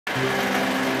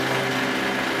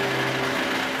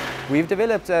We've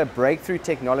developed a breakthrough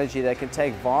technology that can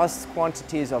take vast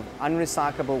quantities of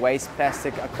unrecyclable waste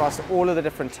plastic across all of the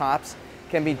different types.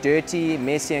 It can be dirty,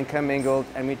 messy and commingled,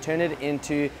 and we turn it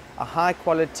into a high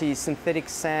quality synthetic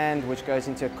sand which goes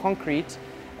into concrete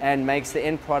and makes the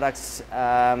end products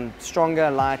stronger,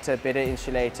 lighter, better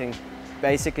insulating,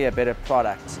 basically a better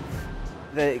product.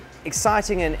 The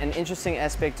exciting and interesting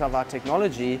aspect of our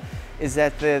technology is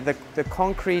that the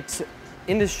concrete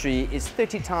industry is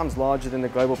 30 times larger than the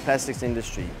global plastics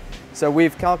industry. So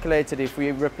we've calculated if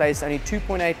we replace only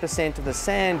 2.8% of the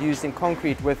sand used in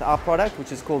concrete with our product,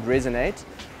 which is called Resonate,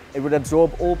 it would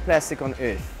absorb all plastic on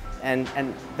Earth. And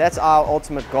that's our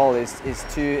ultimate goal, is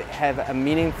to have a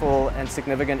meaningful and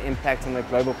significant impact on the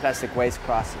global plastic waste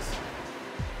crisis.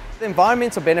 The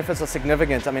environmental benefits are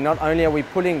significant. I mean, not only are we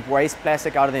pulling waste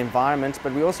plastic out of the environment,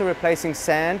 but we're also replacing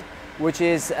sand, which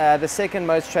is the second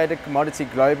most traded commodity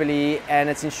globally, and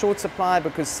it's in short supply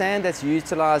because sand that's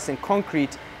utilized in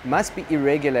concrete must be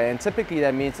irregular, and typically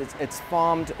that means it's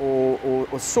farmed or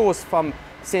sourced from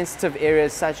sensitive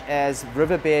areas such as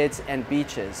riverbeds and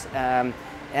beaches.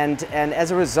 And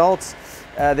as a result,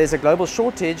 there's a global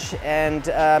shortage and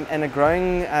a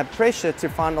growing pressure to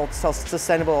find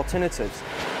sustainable alternatives.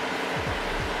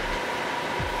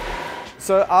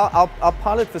 So our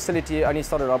pilot facility only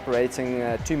started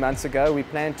operating 2 months ago. We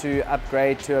plan to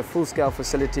upgrade to a full-scale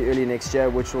facility early next year,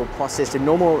 which will process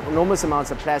enormous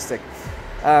amounts of plastic.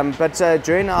 But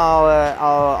during our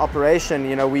operation,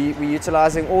 you know, we're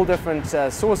utilizing all different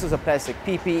sources of plastic: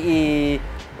 PPE,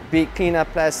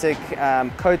 cleanup plastic,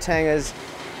 coat hangers.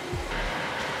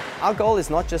 Our goal is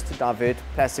not just to divert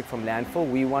plastic from landfill.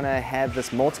 We want to have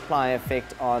this multiplier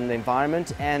effect on the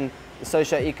environment and the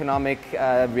socio-economic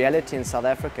reality in South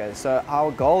Africa. So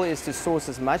our goal is to source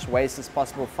as much waste as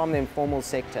possible from the informal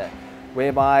sector,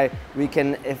 whereby we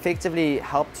can effectively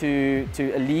help to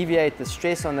alleviate the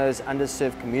stress on those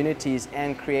underserved communities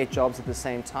and create jobs at the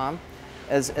same time,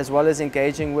 as well as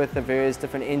engaging with the various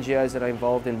different NGOs that are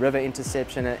involved in river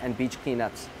interception and beach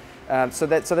cleanups. So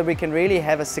that we can really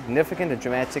have a significant and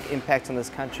dramatic impact on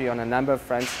this country on a number of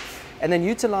fronts, and then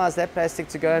utilize that plastic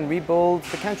to go and rebuild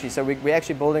the country. So we're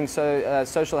actually building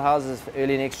social houses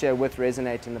early next year with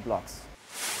Resonate in the blocks.